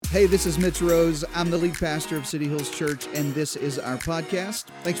Hey, this is Mitch Rose. I'm the lead pastor of City Hills Church, and this is our podcast.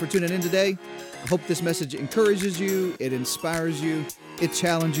 Thanks for tuning in today. I hope this message encourages you, it inspires you, it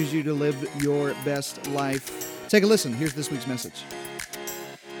challenges you to live your best life. Take a listen. Here's this week's message.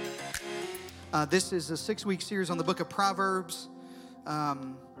 This is a 6-week series on the book of Proverbs.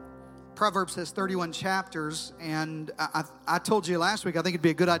 Proverbs has 31 chapters, and I told you last week I think it'd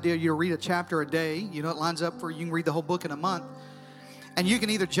be a good idea you to read a chapter a day. You know, it lines up for you can read the whole book in a month. And you can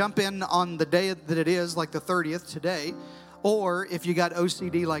either jump in on the day that it is, like the 30th today, or if you got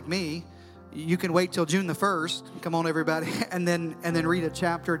OCD like me, you can wait till June the 1st. Come on, everybody, and then read a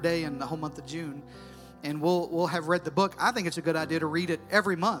chapter a day in the whole month of June, and we'll have read the book. I think it's a good idea to read it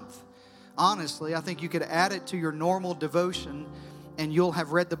every month. Honestly, I think you could add it to your normal devotion, and you'll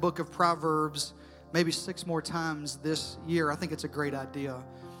have read the book of Proverbs maybe 6 more times this year. I think it's a great idea.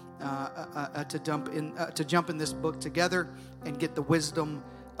 To jump in this book together and get the wisdom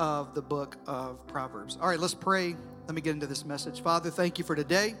of the book of Proverbs. All right, let's pray. Let me get into this message. Father, thank you for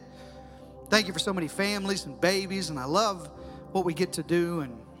today. Thank you for so many families and babies, and I love what we get to do,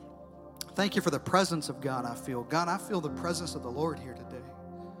 and thank you for the presence of God I feel. God, I feel the presence of the Lord here today.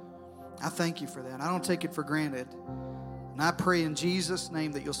 I thank you for that. I don't take it for granted. And I pray in Jesus'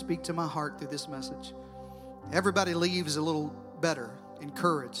 name that you'll speak to my heart through this message. Everybody leaves a little better,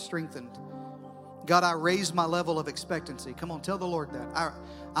 encouraged, strengthened. God, I raise my level of expectancy. Come on, tell the Lord that.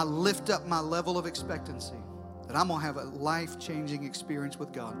 I lift up my level of expectancy that I'm going to have a life-changing experience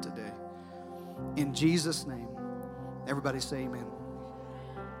with God today. In Jesus' name, everybody say amen.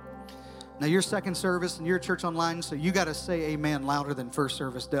 Now, you're second service and you're a church online, so you got to say amen louder than first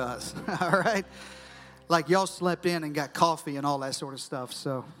service does. All right? Like y'all slept in and got coffee and all that sort of stuff,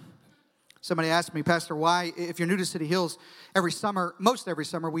 so... Somebody asked me, Pastor, why, if you're new to City Hills, most every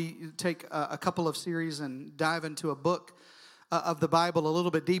summer, we take a couple of series and dive into a book of the Bible a little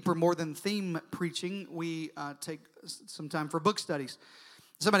bit deeper, more than theme preaching. We take some time for book studies.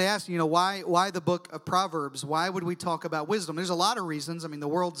 Somebody asked, why the book of Proverbs? Why would we talk about wisdom? There's a lot of reasons. I mean, the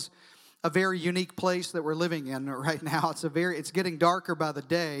world's a very unique place that we're living in right now. It's getting darker by the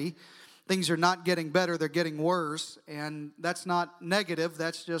day. Things are not getting better, they're getting worse. And that's not negative,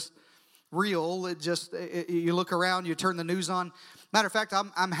 that's just real. You look around, you turn the news on. Matter of fact,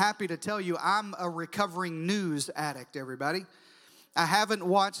 I'm happy to tell you I'm a recovering news addict, everybody. I haven't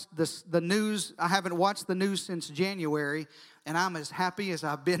watched the news. I haven't watched the news since January, and I'm as happy as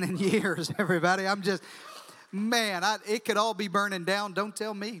I've been in years, everybody. I'm just, man, it could all be burning down. Don't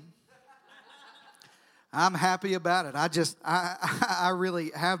tell me. I'm happy about it. I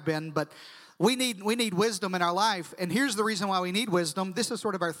really have been, but we need wisdom in our life, and here's the reason why we need wisdom. This is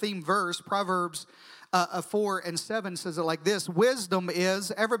sort of our theme verse. Proverbs 4:7 says it like this: wisdom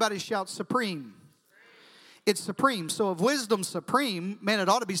is, everybody shout, supreme. It's supreme. So if wisdom's supreme, man, it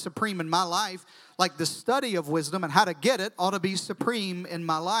ought to be supreme in my life. Like the study of wisdom and how to get it ought to be supreme in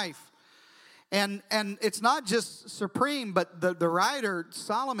my life. And it's not just supreme, but the writer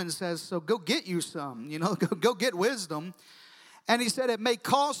Solomon says, so go get you some, go get wisdom. And he said it may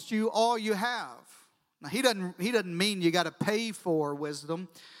cost you all you have. Now, he doesn't mean you got to pay for wisdom.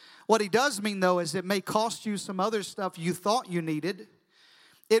 What he does mean, though, is it may cost you some other stuff you thought you needed.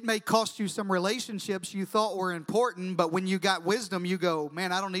 It may cost you some relationships you thought were important, but when you got wisdom, you go,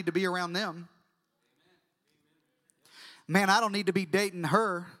 man, I don't need to be around them. Man, I don't need to be dating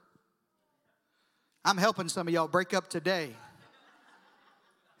her. I'm helping some of y'all break up today.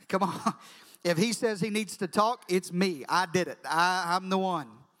 Come on. If he says he needs to talk, it's me. I did it. I'm the one.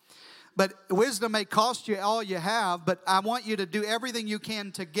 But wisdom may cost you all you have, but I want you to do everything you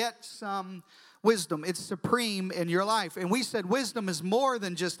can to get some wisdom. It's supreme in your life. And we said wisdom is more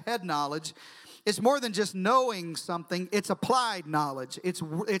than just head knowledge. It's more than just knowing something. It's applied knowledge.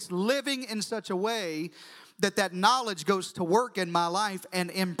 It's living in such a way that knowledge goes to work in my life and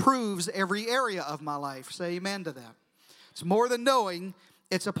improves every area of my life. Say amen to that. It's more than knowing,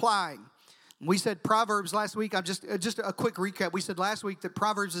 it's applying. We said Proverbs last week. I'm just a quick recap. We said last week that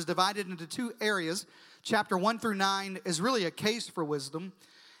Proverbs is divided into 2 areas. Chapter 1 through 9 is really a case for wisdom.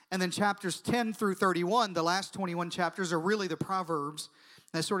 And then chapters 10 through 31, the last 21 chapters, are really the Proverbs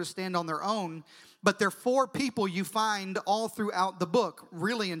that sort of stand on their own. But there are 4 people you find all throughout the book,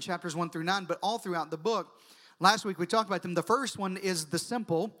 really in chapters 1 through 9, but all throughout the book. Last week we talked about them. The first one is the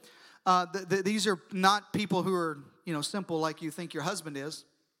simple. These are not people who are, simple like you think your husband is.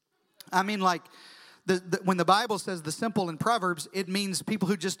 I mean, like, when the Bible says the simple in Proverbs, it means people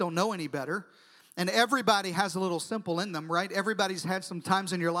who just don't know any better. And everybody has a little simple in them, right? Everybody's had some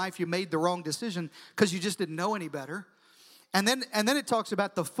times in your life you made the wrong decision because you just didn't know any better. And then it talks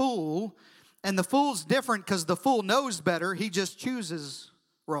about the fool. And the fool's different because the fool knows better. He just chooses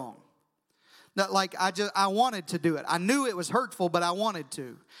wrong. Not like I wanted to do it. I knew it was hurtful, but I wanted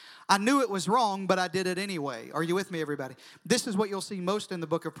to. I knew it was wrong, but I did it anyway. Are you with me, everybody? This is what you'll see most in the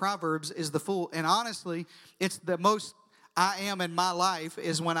book of Proverbs is the fool. And honestly, it's the most I am in my life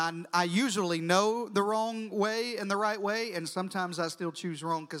is when I usually know the wrong way and the right way, and sometimes I still choose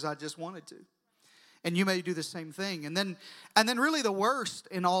wrong because I just wanted to. And you may do the same thing. And then really the worst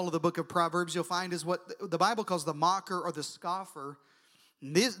in all of the book of Proverbs you'll find is what the Bible calls the mocker or the scoffer.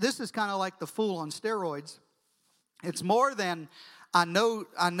 This is kind of like the fool on steroids. It's more than I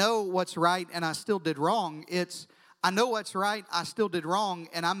know what's right and I still did wrong. It's I know what's right, I still did wrong,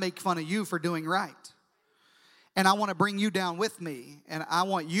 and I make fun of you for doing right. And I want to bring you down with me. And I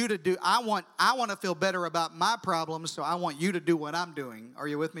want you to do, I want to feel better about my problems, so I want you to do what I'm doing. Are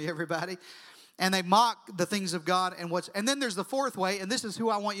you with me, everybody? And they mock the things of God and then there's the fourth way, and this is who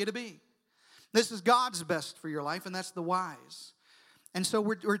I want you to be. This is God's best for your life, and that's the wise. And so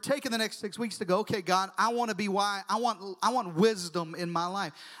we're taking the next 6 weeks to go, okay, God, I want to be wise. I want wisdom in my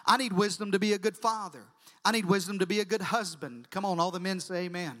life. I need wisdom to be a good father. I need wisdom to be a good husband. Come on, all the men say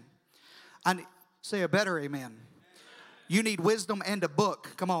amen. Say a better amen. You need wisdom and a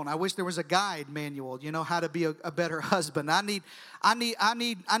book. Come on, I wish there was a guide manual, how to be a better husband. I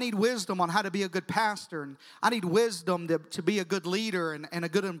need wisdom on how to be a good pastor, and I need wisdom to be a good leader and a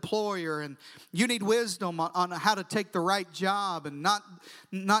good employer. And you need wisdom on how to take the right job and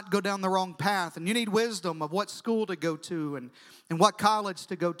not go down the wrong path. And you need wisdom of what school to go to and what college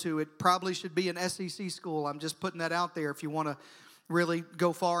to go to. It probably should be an SEC school. I'm just putting that out there if you want to really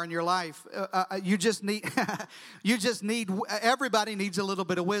go far in your life. You just need, everybody needs a little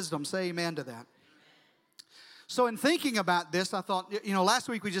bit of wisdom. Say amen to that. So in thinking about this, I thought, last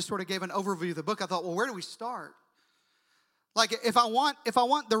week we just sort of gave an overview of the book. I thought, well, where do we start? Like if I want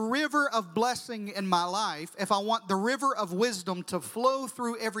the river of blessing in my life, if I want the river of wisdom to flow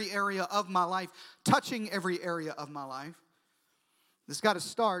through every area of my life, touching every area of my life, it's got to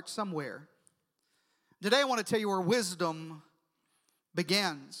start somewhere. Today I want to tell you where wisdom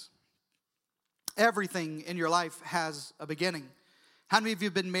begins. Everything in your life has a beginning. How many of you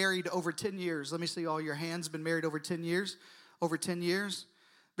have been married over 10 years? Let me see all your hands. Been married over 10 years? Over 10 years?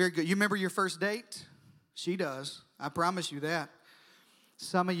 Very good. You remember your first date? She does. I promise you that.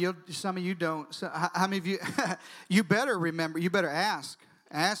 Some of you don't. So how many of you? You better remember. You better ask.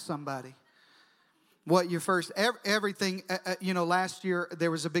 Ask somebody. What your first, everything, last year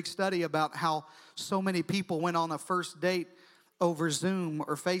there was a big study about how so many people went on a first date over Zoom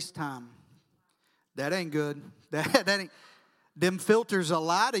or FaceTime. That ain't good. That ain't. Them filters a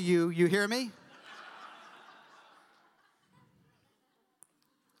lie to you. You hear me?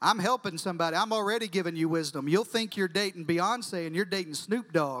 I'm helping somebody. I'm already giving you wisdom. You'll think you're dating Beyonce and you're dating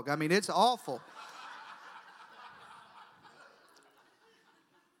Snoop Dogg. I mean, it's awful.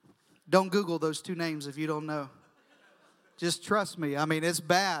 Don't Google those two names if you don't know. Just trust me. I mean, it's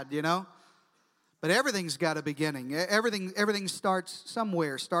bad, But everything's got a beginning. Everything starts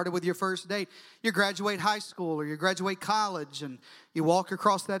somewhere. Started with your first date. You graduate high school or you graduate college and you walk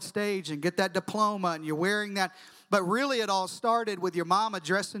across that stage and get that diploma and you're wearing that. But really it all started with your mama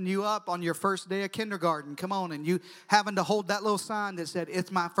dressing you up on your first day of kindergarten. Come on, and you having to hold that little sign that said,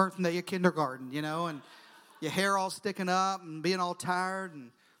 "It's my first day of kindergarten," and your hair all sticking up and being all tired,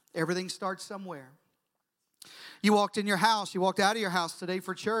 and everything starts somewhere. You walked in your house, you walked out of your house today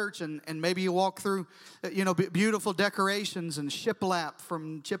for church, and maybe you walked through, beautiful decorations and shiplap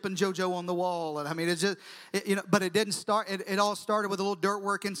from Chip and JoJo on the wall. And I mean, it's just, but it didn't start, it all started with a little dirt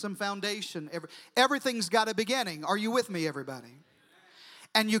work and some foundation. Everything's got a beginning. Are you with me, everybody?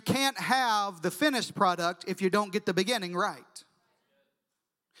 And you can't have the finished product if you don't get the beginning right.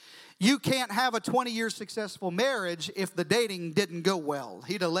 You can't have a 20-year successful marriage if the dating didn't go well.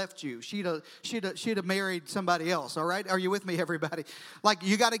 He'd have left you. She'd have married somebody else. All right? Are you with me, everybody? Like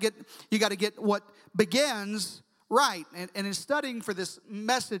you got to get what begins right. And in studying for this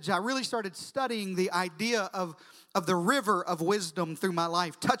message, I really started studying the idea of the river of wisdom through my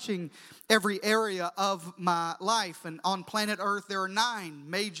life, touching every area of my life. And on planet Earth, there are 9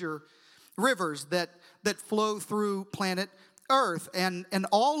 major rivers that flow through planet Earth, and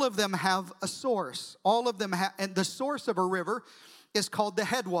all of them have a source. All of them have, and the source of a river is called the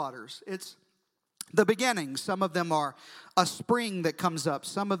headwaters. It's the beginning. Some of them are a spring that comes up.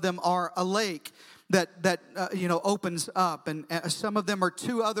 Some of them are a lake. opens up, and some of them are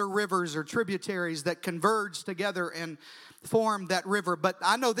two other rivers or tributaries that converge together and form that river. But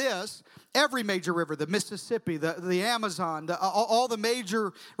I know this: every major river, the Mississippi, the Amazon, all the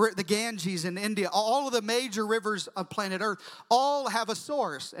major, the Ganges in India, all of the major rivers of planet Earth, all have a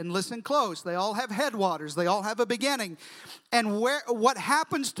source. And listen close, they all have headwaters, they all have a beginning. And what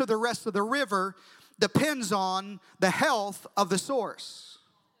happens to the rest of the river depends on the health of the source.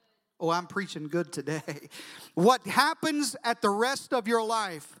 Oh, I'm preaching good today. What happens at the rest of your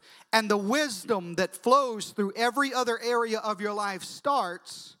life and the wisdom that flows through every other area of your life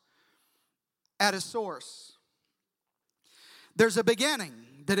starts at a source. There's a beginning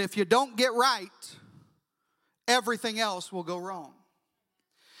that if you don't get right, everything else will go wrong.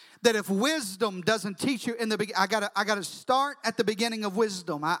 That if wisdom doesn't teach you in the beginning, I gotta start at the beginning of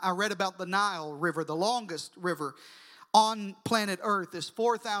wisdom. I read about the Nile River, the longest river on planet Earth is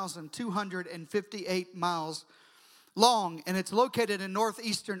 4,258 miles long, and it's located in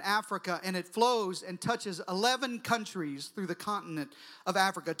northeastern Africa, and it flows and touches 11 countries through the continent of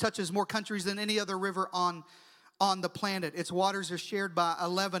Africa. It touches more countries than any other river on the planet. Its waters are shared by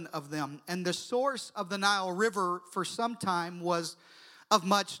 11 of them. And the source of the Nile River for some time was of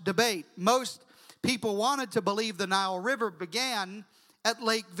much debate. Most people wanted to believe the Nile River began at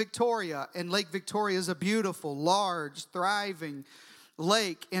Lake Victoria, and Lake Victoria is a beautiful, large, thriving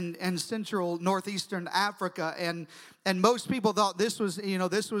lake in central northeastern Africa, and most people thought this was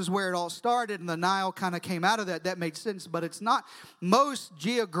where it all started, and the Nile kind of came out of that. That made sense, but it's not. Most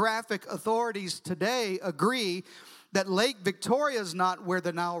geographic authorities today agree that Lake Victoria is not where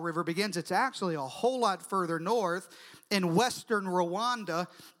the Nile River begins. It's actually a whole lot further north in western Rwanda,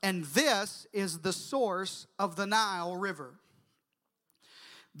 and this is the source of the Nile River.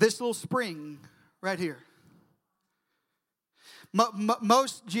 This little spring right here.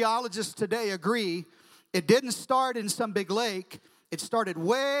 Most geologists today agree it didn't start in some big lake. It started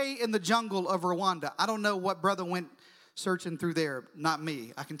way in the jungle of Rwanda. I don't know what brother went searching through there. Not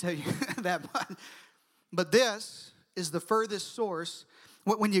me, I can tell you that. But this is the furthest source.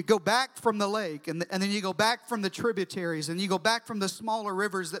 When you go back from the lake, and then you go back from the tributaries, and you go back from the smaller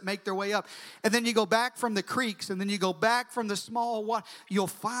rivers that make their way up, and then you go back from the creeks, and then you go back from the small water, you'll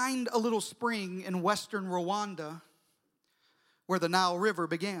find a little spring in western Rwanda where the Nile River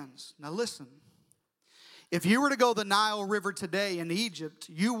begins. Now listen, if you were to go the Nile River today in Egypt,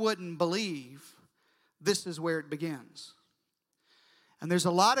 you wouldn't believe this is where it begins. And there's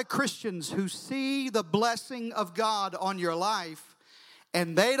a lot of Christians who see the blessing of God on your life,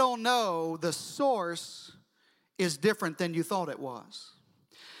 and they don't know the source is different than you thought it was.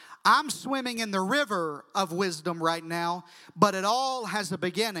 I'm swimming in the river of wisdom right now, but it all has a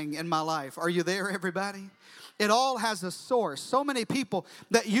beginning in my life. Are you there, everybody? It all has a source. So many people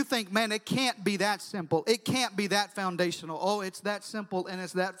that you think, man, it can't be that simple. It can't be that foundational. Oh, it's that simple and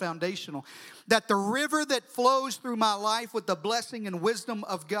it's that foundational. That the river that flows through my life with the blessing and wisdom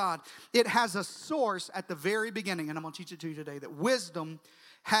of God, it has a source at the very beginning. And I'm going to teach it to you today, that wisdom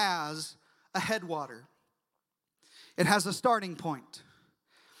has a headwater. It has a starting point.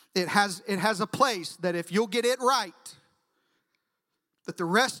 It has a place that if you'll get it right, that the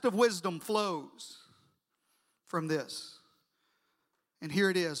rest of wisdom flows from this. And here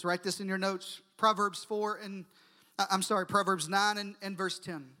it is. Write this in your notes. Proverbs 9 and verse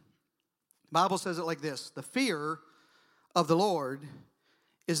 10. The Bible says it like this: the fear of the Lord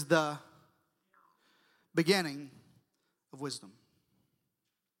is the beginning of wisdom.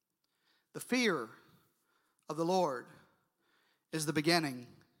 The fear of the Lord is the beginning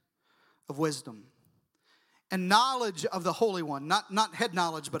of wisdom. And knowledge of the Holy One, not head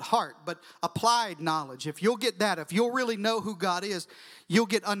knowledge, but heart, but applied knowledge. If you'll get that, if you'll really know who God is, you'll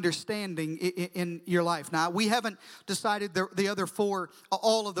get understanding in your life. Now, we haven't decided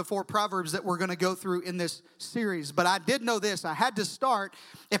all of the four Proverbs that we're going to go through in this series, but I did know this. I had to start,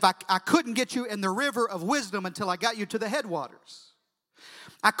 if I couldn't get you in the river of wisdom until I got you to the headwaters.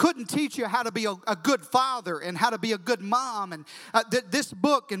 I couldn't teach you how to be a good father and how to be a good mom. And this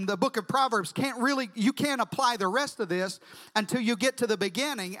book and the book of Proverbs you can't apply the rest of this until you get to the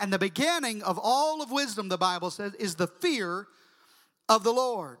beginning. And the beginning of all of wisdom, the Bible says, is the fear of the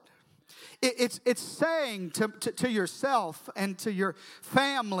Lord. It's saying to yourself and to your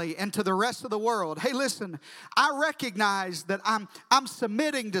family and to the rest of the world, hey, listen, I recognize that I'm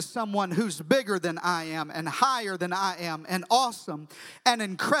submitting to someone who's bigger than I am and higher than I am and awesome and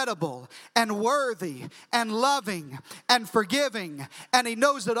incredible and worthy and loving and forgiving, and he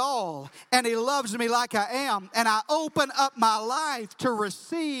knows it all, and he loves me like I am, and I open up my life to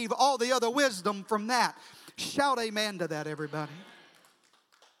receive all the other wisdom from that. Shout amen to that, everybody.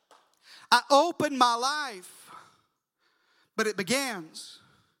 I open my life, but it begins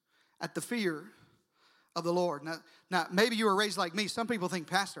at the fear of the Lord. Now, maybe you were raised like me. Some people think,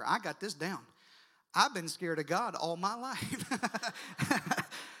 Pastor, I got this down. I've been scared of God all my life.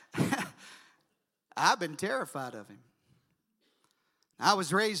 I've been terrified of him. I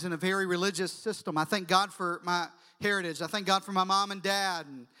was raised in a very religious system. I thank God for my heritage. I thank God for my mom and dad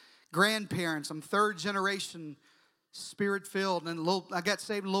and grandparents. I'm third generation Spirit-filled. And I got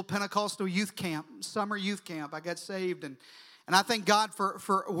saved in a little Pentecostal youth camp, summer youth camp. I got saved, and I thank God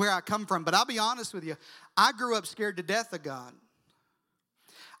for where I come from. But I'll be honest with you, I grew up scared to death of God.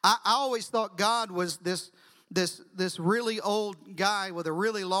 I always thought God was this really old guy with a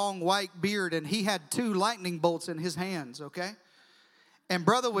really long white beard, and he had 2 lightning bolts in his hands, okay? And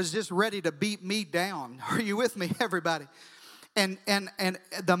brother was just ready to beat me down. Are you with me, everybody? And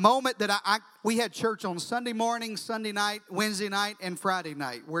the moment that we had church on Sunday morning, Sunday night, Wednesday night, and Friday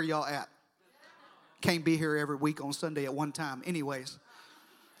night. Where y'all at? Can't be here every week on Sunday at one time. Anyways.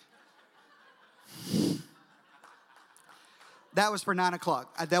 That was for 9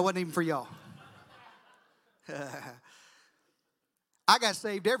 o'clock. That wasn't even for y'all. I got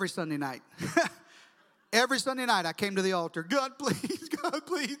saved every Sunday night. Every Sunday night I came to the altar. God, please,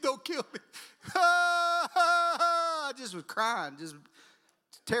 don't kill me. I just was crying, just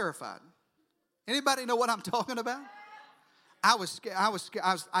terrified. Anybody know what I'm talking about? I was scared.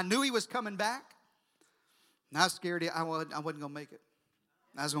 I knew he was coming back. And I was scared I wasn't going to make it.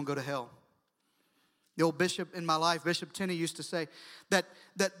 I was going to go to hell. The old bishop in my life, Bishop Tenney, used to say that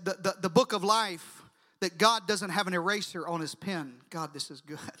the book of life, that God doesn't have an eraser on his pen. God, this is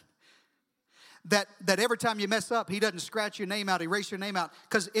good. That every time you mess up, he doesn't scratch your name out, erase your name out.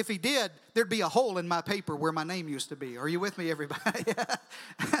 Because if he did, there'd be a hole in my paper where my name used to be. Are you with me, everybody?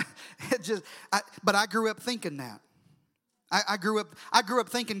 But I grew up thinking that. I grew up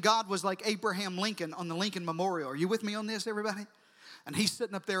thinking God was like Abraham Lincoln on the Lincoln Memorial. Are you with me on this, everybody? And he's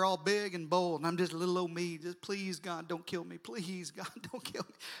sitting up there all big and bold, and I'm just little old me. Just, please, God, don't kill me. Please, God, don't kill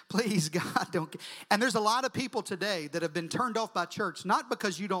me. Please, God, don't kill me. And there's a lot of people today that have been turned off by church, not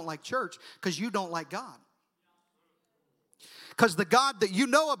because you don't like church, because you don't like God. Because the God that you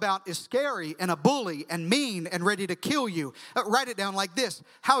know about is scary and a bully and mean and ready to kill you. Write it down like this.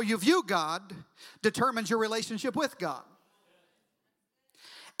 How you view God determines your relationship with God.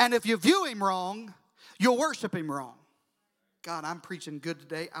 And if you view him wrong, you'll worship him wrong. God, I'm preaching good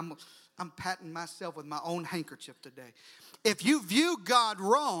today. I'm patting myself with my own handkerchief today. If you view God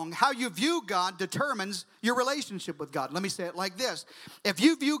wrong, how you view God determines your relationship with God. Let me say it like this. If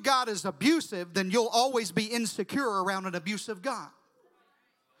you view God as abusive, then you'll always be insecure around an abusive God.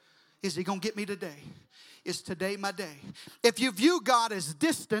 Is he going to get me today? Is today my day? If you view God as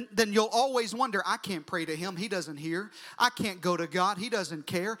distant, then you'll always wonder, I can't pray to him. He doesn't hear. I can't go to God. He doesn't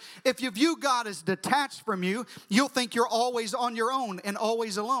care. If you view God as detached from you, you'll think you're always on your own and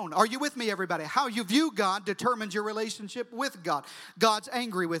always alone. Are you with me, everybody? How you view God determines your relationship with God. God's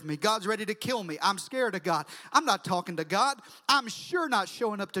angry with me. God's ready to kill me. I'm scared of God. I'm not talking to God. I'm sure not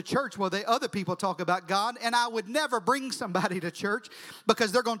showing up to church where other people talk about God, and I would never bring somebody to church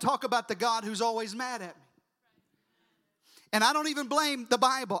because they're going to talk about the God who's always mad at me. And I don't even blame the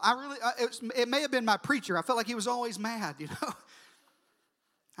Bible. It may have been my preacher. I felt like he was always mad, you know.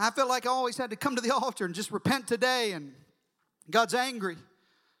 I felt like I always had to come to the altar and just repent today, and God's angry.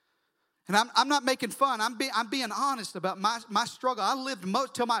 And I'm not making fun. I'm being honest about my struggle. I lived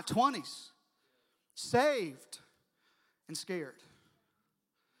till my 20s, saved and scared.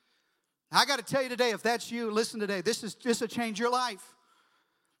 I got to tell you today, if that's you, listen today. This will change your life.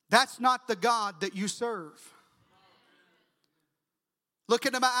 That's not the God that you serve. Look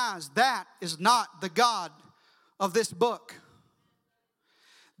into my eyes. That is not the God of this book.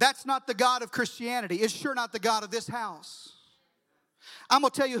 That's not the God of Christianity. It's sure not the God of this house. I'm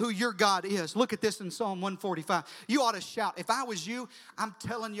going to tell you who your God is. Look at this in Psalm 145. You ought to shout. If I was you, I'm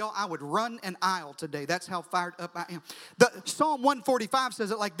telling y'all, I would run an aisle today. That's how fired up I am. Psalm 145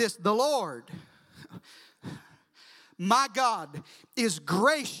 says it like this. The Lord, my God, is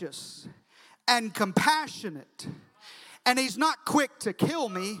gracious and compassionate. And he's not quick to kill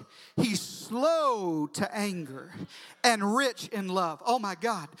me. He's slow to anger and rich in love. Oh my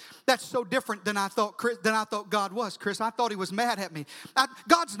God, that's so different than I thought God was, Chris. I thought he was mad at me.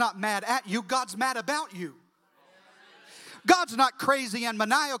 God's not mad at you. God's mad about you. God's not crazy and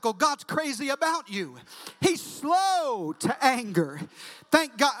maniacal. God's crazy about you. He's slow to anger.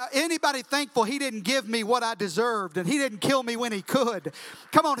 Thank God. Anybody thankful he didn't give me what I deserved and he didn't kill me when he could?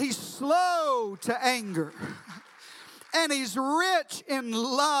 Come on, he's slow to anger. And he's rich in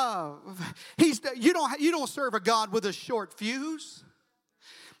love. You don't serve a God with a short fuse.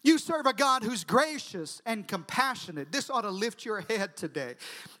 You serve a God who's gracious and compassionate. This ought to lift your head today.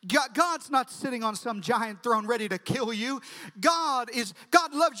 God's not sitting on some giant throne ready to kill you. God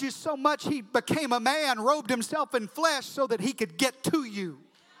loves you so much He became a man, robed Himself in flesh so that He could get to you.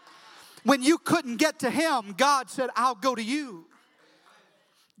 When you couldn't get to Him, God said, I'll go to you.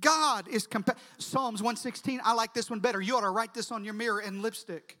 God is Psalms 116, I like this one better. You ought to write this on your mirror in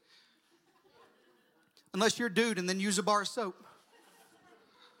lipstick. Unless you're a dude, and then use a bar of soap.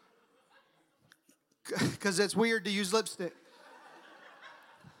 Because it's weird to use lipstick.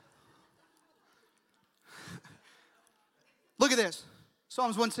 Look at this.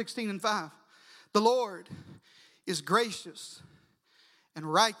 Psalms 116:5. The Lord is gracious and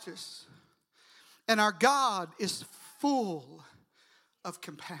righteous, and our God is full of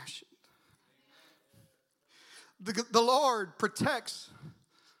compassion. The Lord protects,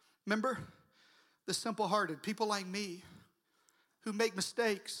 remember, the simple-hearted, people like me who make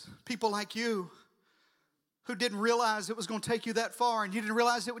mistakes, people like you who didn't realize it was going to take you that far, and you didn't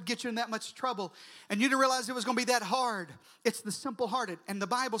realize it would get you in that much trouble, and you didn't realize it was going to be that hard. It's the simple-hearted. And the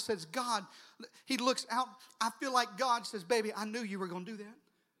Bible says God, He looks out. I feel like God says, baby, I knew you were going to do that.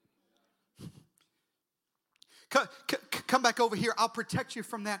 Come back over here. I'll protect you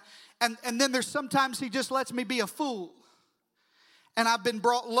from that. And then there's sometimes He just lets me be a fool. And I've been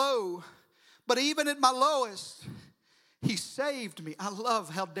brought low. But even at my lowest, He saved me. I love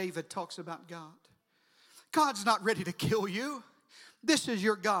how David talks about God. God's not ready to kill you. This is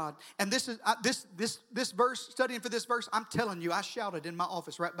your God. And this is this verse, studying for this verse, I'm telling you, I shouted in my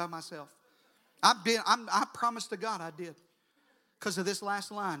office right by myself. I promised to God I did. Because of this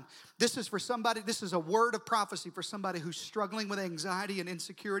last line. This is for somebody, this is a word of prophecy for somebody who's struggling with anxiety and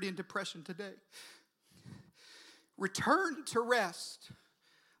insecurity and depression today. Return to rest,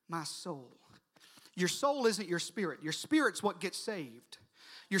 my soul. Your soul isn't your spirit. Your spirit's what gets saved.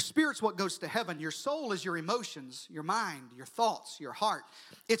 Your spirit's what goes to heaven. Your soul is your emotions, your mind, your thoughts, your heart.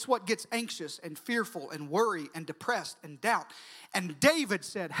 It's what gets anxious and fearful and worry and depressed and doubt. And David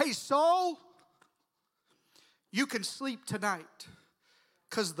said, hey, soul, you can sleep tonight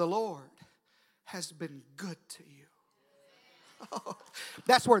because the Lord has been good to you. Oh,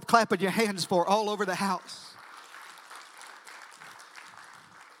 that's worth clapping your hands for all over the house.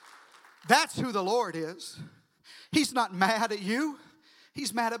 That's who the Lord is. He's not mad at you.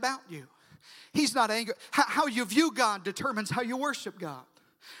 He's mad about you. He's not angry. How you view God determines how you worship God.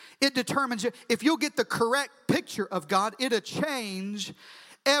 It determines you. If you'll get the correct picture of God, it'll change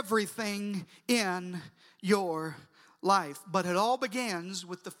everything in your life. But it all begins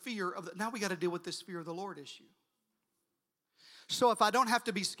with the fear of now we got to deal with this fear of the Lord issue. So if I don't have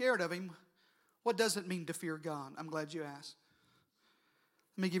to be scared of Him, what does it mean to fear God? I'm glad you asked.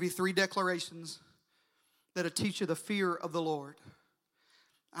 Let me give you 3 declarations that'll teach you the fear of the Lord.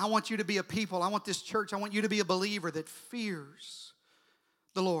 I want you to be a people. I want this church. I want you to be a believer that fears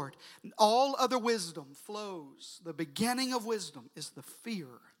the Lord. All other wisdom flows. The beginning of wisdom is the fear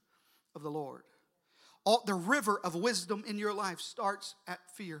of the Lord. The river of wisdom in your life starts at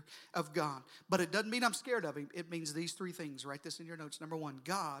fear of God. But it doesn't mean I'm scared of Him. It means these 3 things. Write this in your notes. Number 1,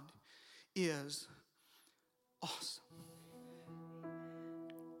 God is awesome.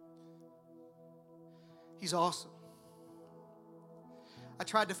 He's awesome. I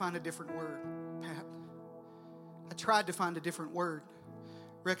tried to find a different word, Pat. I tried to find a different word.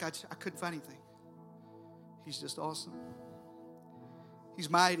 Rick, I couldn't find anything. He's just awesome. He's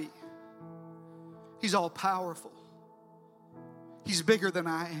mighty. He's all powerful. He's bigger than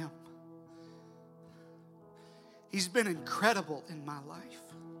I am. He's been incredible in my life.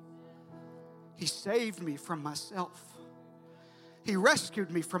 He saved me from myself. He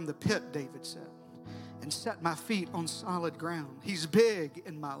rescued me from the pit, David said, and set my feet on solid ground. He's big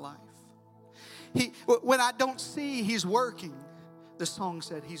in my life. When I don't see He's working, the song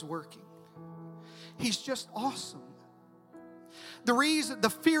said He's working. He's just awesome. The reason, the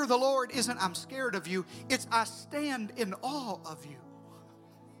fear of the Lord isn't I'm scared of you. It's I stand in awe of you.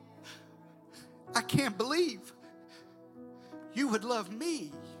 I can't believe you would love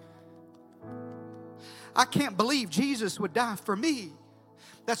me. I can't believe Jesus would die for me.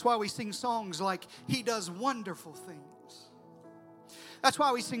 That's why we sing songs like He does wonderful things. That's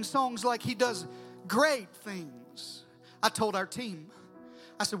why we sing songs like He does great things. I told our team,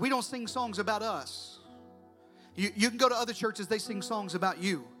 I said, we don't sing songs about us. You can go to other churches, they sing songs about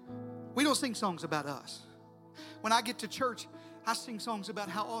you. We don't sing songs about us. When I get to church, I sing songs about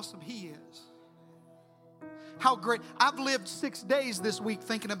how awesome He is. How great. I've lived 6 days this week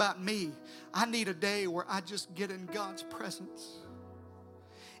thinking about me. I need a day where I just get in God's presence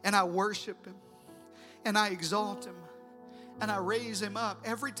and I worship Him and I exalt Him and I raise him up.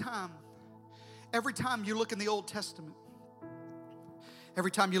 Every time you look in the Old Testament,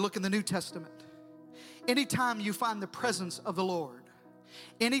 every time you look in the New Testament, anytime you find the presence of the Lord,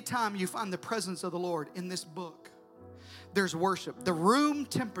 anytime you find the presence of the Lord in this book, there's worship. The room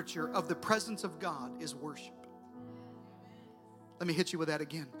temperature of the presence of God is worship. Let me hit you with that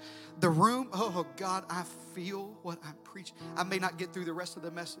again. The room, oh God, I feel what I'm preaching. I may not get through the rest of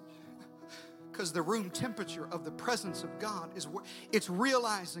the message because the room temperature of the presence of God it's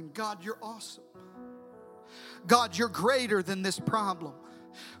realizing, God, you're awesome. God, you're greater than this problem.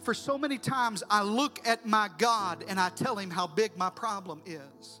 For so many times I look at my God and I tell him how big my problem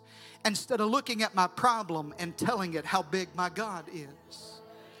is, instead of looking at my problem and telling it how big my God is.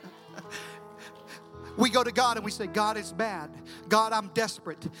 We go to God and we say, God, it's bad. God, I'm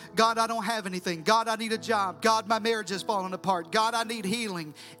desperate. God, I don't have anything. God, I need a job. God, my marriage is falling apart. God, I need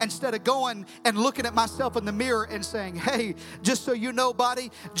healing. Instead of going and looking at myself in the mirror and saying, hey, just so you know, buddy,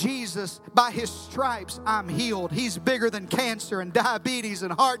 Jesus, by his stripes, I'm healed. He's bigger than cancer and diabetes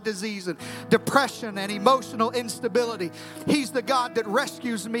and heart disease and depression and emotional instability. He's the God that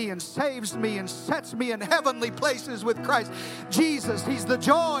rescues me and saves me and sets me in heavenly places with Christ. Jesus, he's the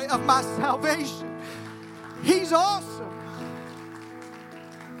joy of my salvation. He's awesome.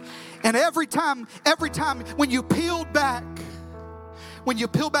 And every time when you peel back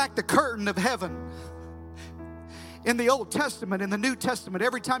the curtain of heaven in the Old Testament, in the New Testament,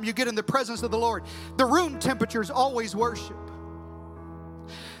 every time you get in the presence of the Lord, the room temperature is always worship.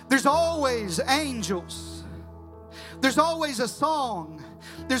 There's always angels. There's always a song.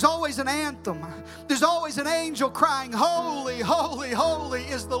 There's always an anthem. There's always an angel crying, holy, holy, holy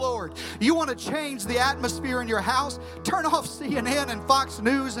is the Lord. You want to change the atmosphere in your house? Turn off CNN and Fox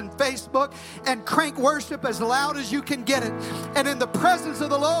News and Facebook and crank worship as loud as you can get it. And in the presence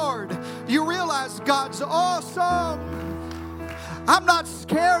of the Lord, you realize God's awesome. I'm not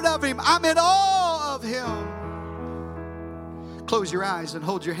scared of him. I'm in awe of him. Close your eyes and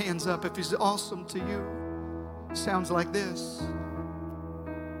hold your hands up if he's awesome to you. Sounds like this.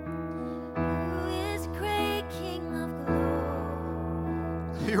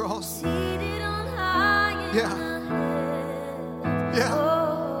 You're awesome. Seated on high in the heavens. Yeah.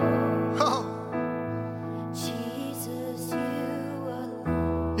 Oh. Jesus, you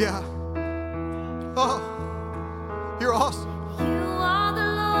alone. Yeah. Oh. You're awesome. You are the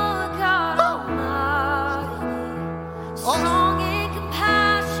Lord God Almighty. Strong in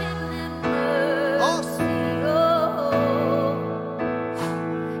compassion and mercy. Awesome.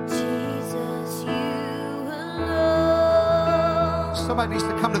 Somebody needs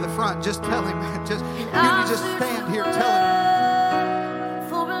to come to the front. Just tell him. Just stand here. Tell him.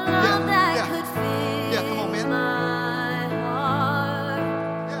 Yeah, come on, man.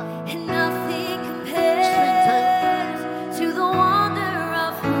 Yeah. And nothing compares to the wonder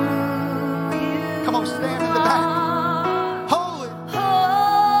of who you are. Come on, stand in the back. Holy,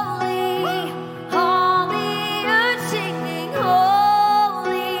 holy, all the earth singing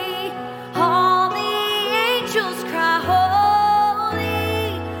holy, all the angels cry holy.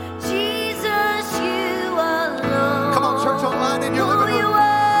 In your living room.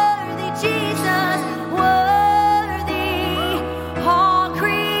 Worthy, Jesus, worthy. All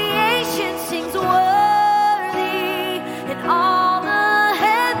creation sings worthy, and all the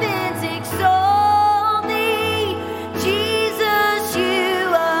heavens exalt thee. Jesus,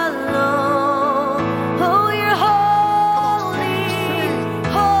 you alone. Oh, you're holy,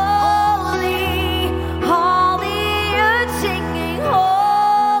 holy. All the earth singing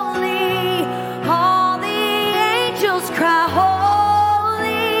holy, all the angels cry holy.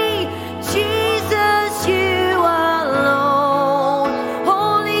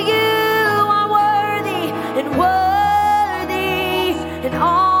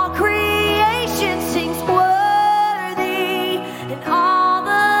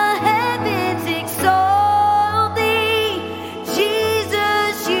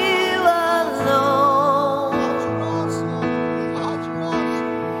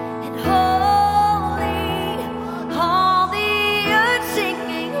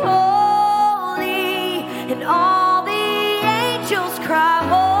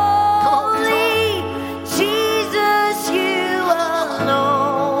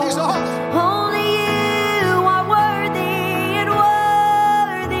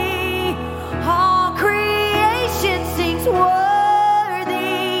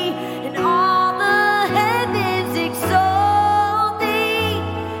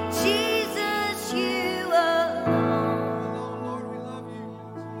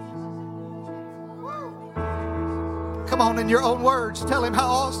 Come on, in your own words, tell him how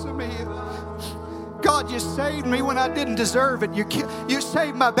awesome he is. God, you saved me when I didn't deserve it. You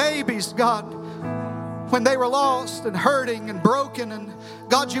saved my babies, God, when they were lost and hurting and broken. And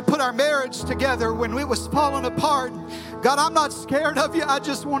God, you put our marriage together when it was falling apart. God, I'm not scared of you. I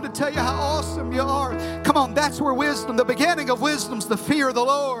just want to tell you how awesome you are. Come on, that's where wisdom, the beginning of wisdom's the fear of the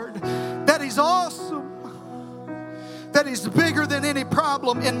Lord. That He's awesome. That He's bigger than any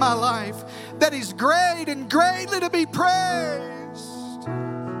problem in my life. That He's great and greatly to be praised.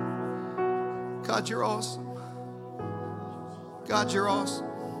 God, you're awesome. God, you're awesome.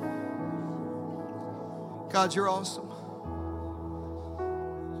 God, you're awesome.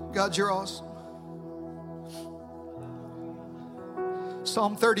 God, you're awesome.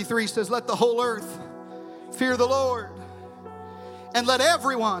 Psalm 33 says, let the whole earth fear the Lord, and let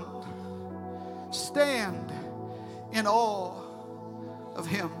everyone stand in awe of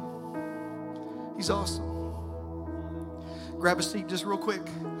Him. He's awesome. Grab a seat just real quick.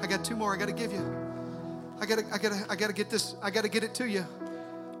 I got two more I got to give you. I gotta get this. I gotta get it to you.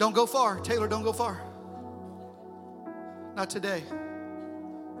 Don't go far, Taylor. Don't go far. Not today.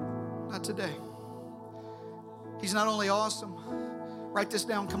 Not today. He's not only awesome. Write this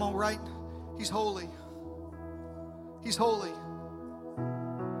down. Come on, write. He's holy. He's holy.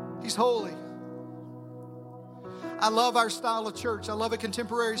 He's holy. I love our style of church. I love a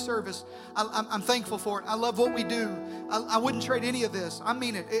contemporary service. I'm thankful for it. I love what we do. I wouldn't trade any of this. I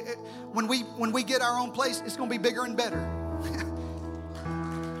mean it. When we get our own place, it's going to be bigger and better.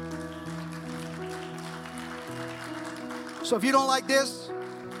 So if you don't like this,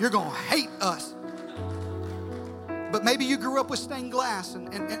 you're going to hate us. But maybe you grew up with stained glass.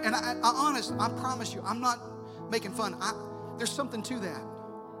 And I promise you, I'm not making fun. There's something to that.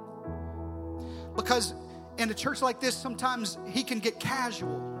 Because in a church like this, sometimes he can get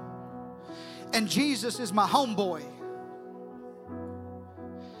casual. And Jesus is my homeboy.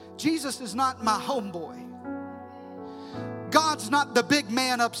 Jesus is not my homeboy. God's not the big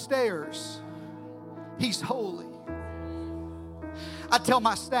man upstairs. He's holy. I tell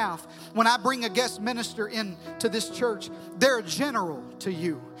my staff, when I bring a guest minister into this church, they're a general to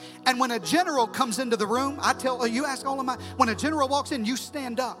you. And when a general comes into the room, you ask all of my, when a general walks in, you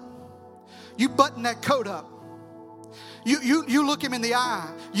stand up. You button that coat up. You look him in the eye.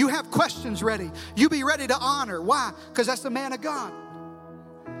 You have questions ready. You be ready to honor. Why? Because that's the man of God.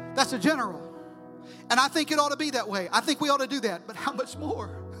 That's a general. And I think it ought to be that way. I think we ought to do that. But how much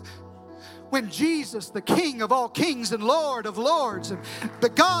more? When Jesus, the King of all kings and Lord of lords, and the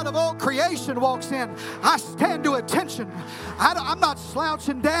God of all creation walks in, I stand to attention. I'm not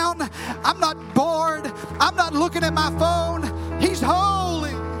slouching down. I'm not bored. I'm not looking at my phone. He's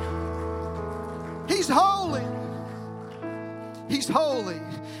holy. He's holy. He's holy.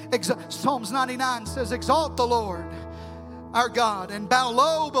 Psalms 99 says, exalt the Lord, our God, and bow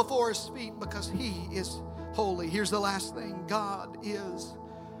low before His feet because He is holy. Here's the last thing. God is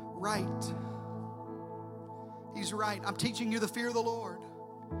right. He's right. I'm teaching you the fear of the Lord.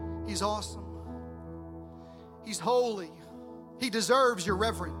 He's awesome. He's holy. He deserves your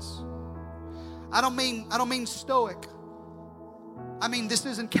reverence. I don't mean stoic. I mean, this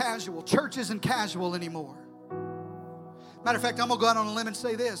isn't casual. Church isn't casual anymore. Matter of fact, I'm going to go out on a limb and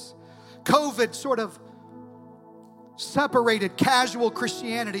say this. COVID sort of separated casual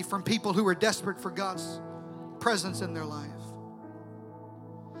Christianity from people who are desperate for God's presence in their life.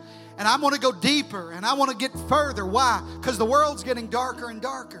 And I want to go deeper and I want to get further. Why? Because the world's getting darker and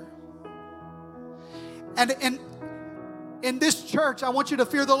darker. And in this church, I want you to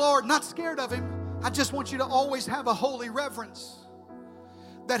fear the Lord, not scared of Him. I just want you to always have a holy reverence.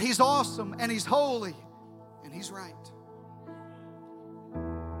 That He's awesome and He's holy and He's right.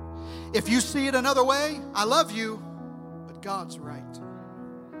 If you see it another way, I love you, but God's right.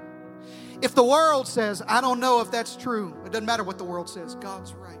 If the world says, I don't know if that's true, it doesn't matter what the world says,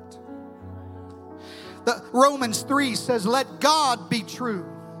 God's right. The Romans 3 says, let God be true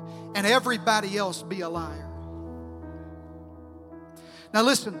and everybody else be a liar. Now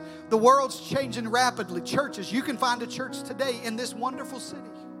listen, the world's changing rapidly. Churches, you can find a church today in this wonderful city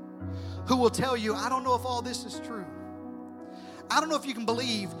who will tell you, I don't know if all this is true. I don't know if you can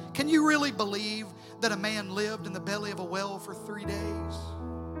believe. Can you really believe that a man lived in the belly of a well for 3 days?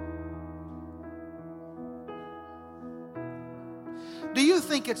 Do you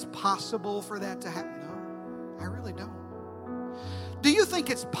think it's possible for that to happen? No, I really don't. Do you think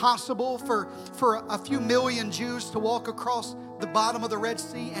it's possible for a few million Jews to walk across the bottom of the Red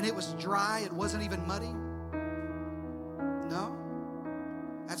Sea and it was dry, it wasn't even muddy? No,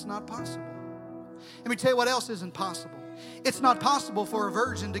 that's not possible. Let me tell you what else isn't possible. It's not possible for a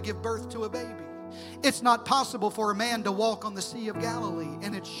virgin to give birth to a baby. It's not possible for a man to walk on the Sea of Galilee,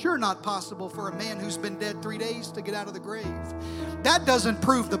 and it's sure not possible for a man who's been dead 3 days to get out of the grave. That doesn't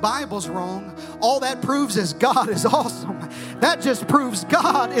prove the Bible's wrong. All that proves is God is awesome. That just proves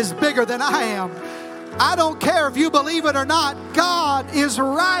God is bigger than I am. I don't care if you believe it or not, God is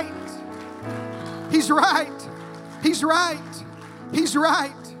right. He's right. He's right. He's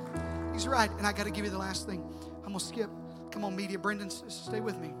right. He's right. And I got to give you the last thing. I'm going to skip. Come on, media. Brendan, stay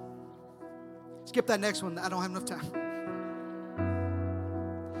with me. Skip that next one. I don't have enough time.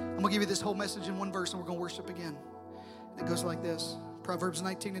 I'm going to give you this whole message in one verse, and we're going to worship again. It goes like this. Proverbs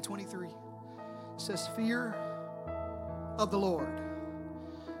 19 and 23. It says, fear of the Lord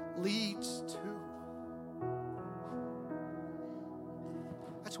leads to.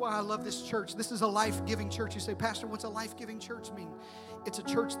 That's why I love this church. This is a life-giving church. You say, Pastor, what's a life-giving church mean? It's a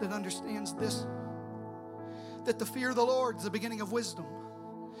church that understands this, that the fear of the Lord is the beginning of wisdom.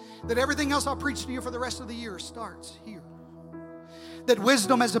 That everything else I'll preach to you for the rest of the year starts here. That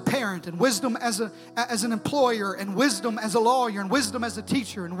wisdom as a parent, and wisdom as an employer, and wisdom as a lawyer, and wisdom as a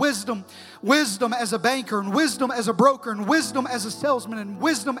teacher, and wisdom as a banker, and wisdom as a broker, and wisdom as a salesman, and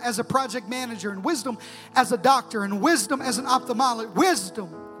wisdom as a project manager, and wisdom as a doctor, and wisdom as an ophthalmologist.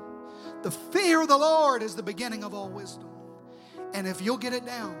 Wisdom. The fear of the Lord is the beginning of all wisdom. And if you'll get it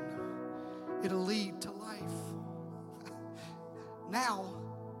down, it'll lead to life. Now,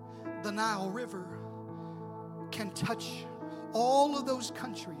 the Nile River can touch all of those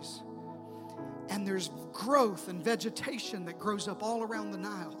countries, and there's growth and vegetation that grows up all around the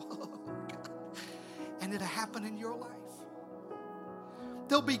Nile. And it'll happen in your life.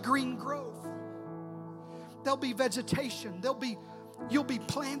 There'll be green growth. There'll be vegetation. You'll be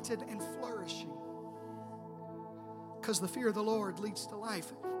planted and flourishing. Because the fear of the Lord leads to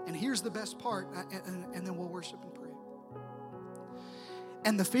life. And here's the best part, and then we'll worship and pray.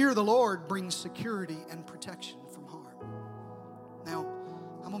 And the fear of the Lord brings security and protection from harm. Now,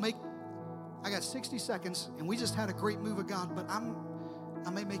 I got 60 seconds, and we just had a great move of God, but I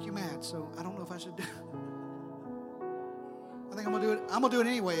may make you mad, so I don't know if I should do it. I think I'm going to do it. I'm going to do it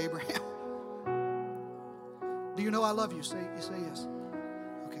anyway, Abraham. Do you know I love you? Say yes.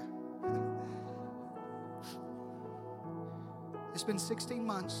 Okay. It's been 16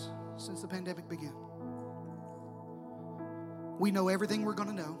 months since the pandemic began. We know everything we're going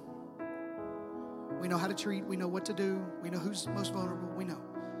to know. We know how to treat. We know what to do. We know who's most vulnerable. We know.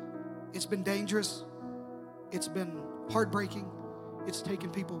 It's been dangerous. It's been heartbreaking. It's taken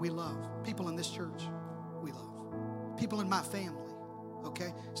people we love. People in this church we love. People in my family.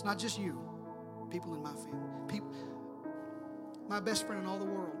 Okay? It's not just you. People in my family. My best friend in all the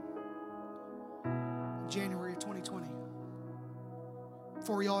world. In January of 2020.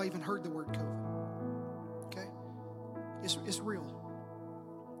 Before y'all even heard the word COVID. Okay? It's real.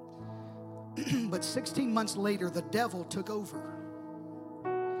 But 16 months later, the devil took over.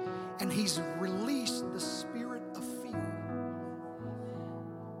 And he's released the spirit of fear.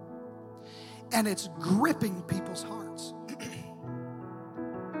 And it's gripping people's hearts.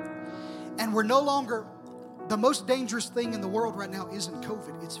 And we're no longer, the most dangerous thing in the world right now isn't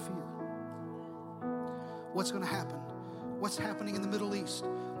COVID, it's fear. What's going to happen? What's happening in the Middle East?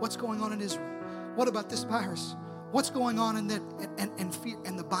 What's going on in Israel? What about this virus? What's going on in that? And fear.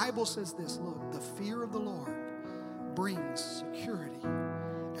 And the Bible says this, look, the fear of the Lord brings security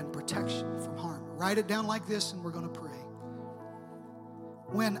and protection from harm. Write it down like this, and we're going to pray.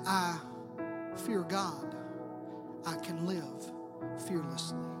 When I fear God, I can live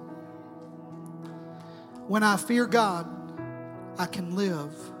fearlessly. When I fear God, I can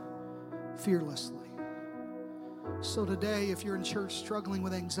live fearlessly. So today, if you're in church struggling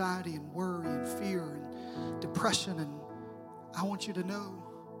with anxiety and worry and fear and depression, and I want you to know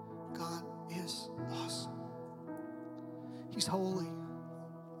God is awesome. He's holy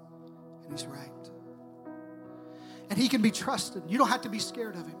and He's right. And He can be trusted. You don't have to be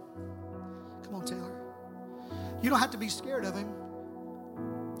scared of Him. Come on, Taylor. You don't have to be scared of Him.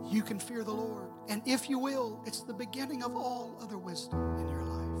 You can fear the Lord. And if you will, it's the beginning of all other wisdom in your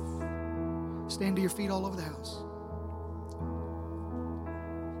life. Stand to your feet all over the house.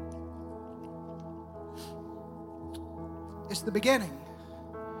 It's the beginning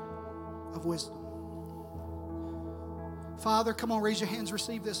of wisdom. Father, come on, raise your hands,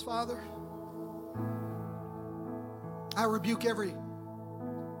 receive this, Father. I rebuke every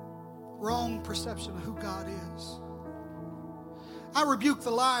wrong perception of who God is. I rebuke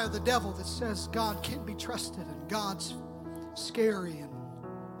the lie of the devil that says God can't be trusted and God's scary and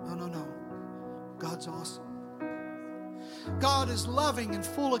no. God's awesome. God is loving and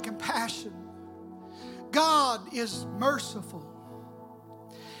full of compassion. God is merciful.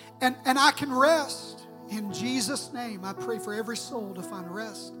 And I can rest. In Jesus' name, I pray for every soul to find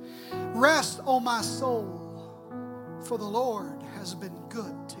rest. Rest, O my soul, for the Lord has been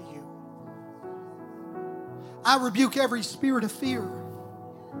good to you. I rebuke every spirit of fear.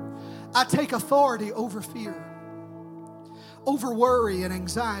 I take authority over fear, over worry and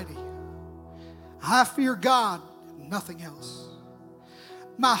anxiety. I fear God and nothing else.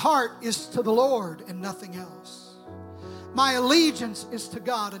 My heart is to the Lord and nothing else. My allegiance is to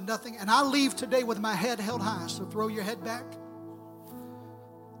God and nothing. And I leave today with my head held high. So throw your head back.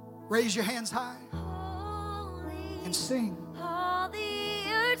 Raise your hands high. Holy, and sing. all the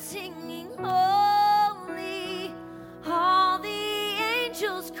earth singing holy. All the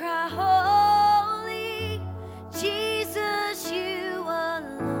angels cry holy. Jesus, you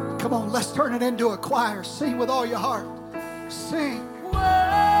alone. Come on, let's turn it into a choir. Sing with all your heart. Sing.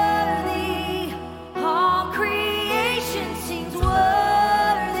 Worthy, all creation sings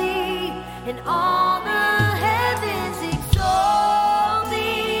worthy, and all the heavens extol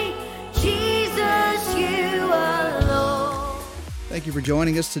thee, Jesus, you alone. Thank you for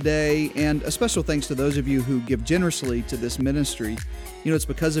joining us today, and a special thanks to those of you who give generously to this ministry. You know, it's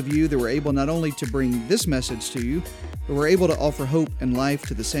because of you that we're able not only to bring this message to you, but we're able to offer hope and life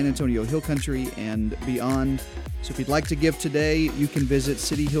to the San Antonio Hill Country and beyond. So if you'd like to give today, you can visit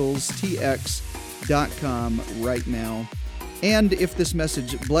cityhillstx.com right now. And if this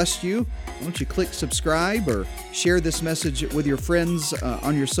message blessed you, why don't you click subscribe or share this message with your friends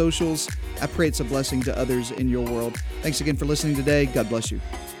on your socials. I pray it's a blessing to others in your world. Thanks again for listening today. God bless you.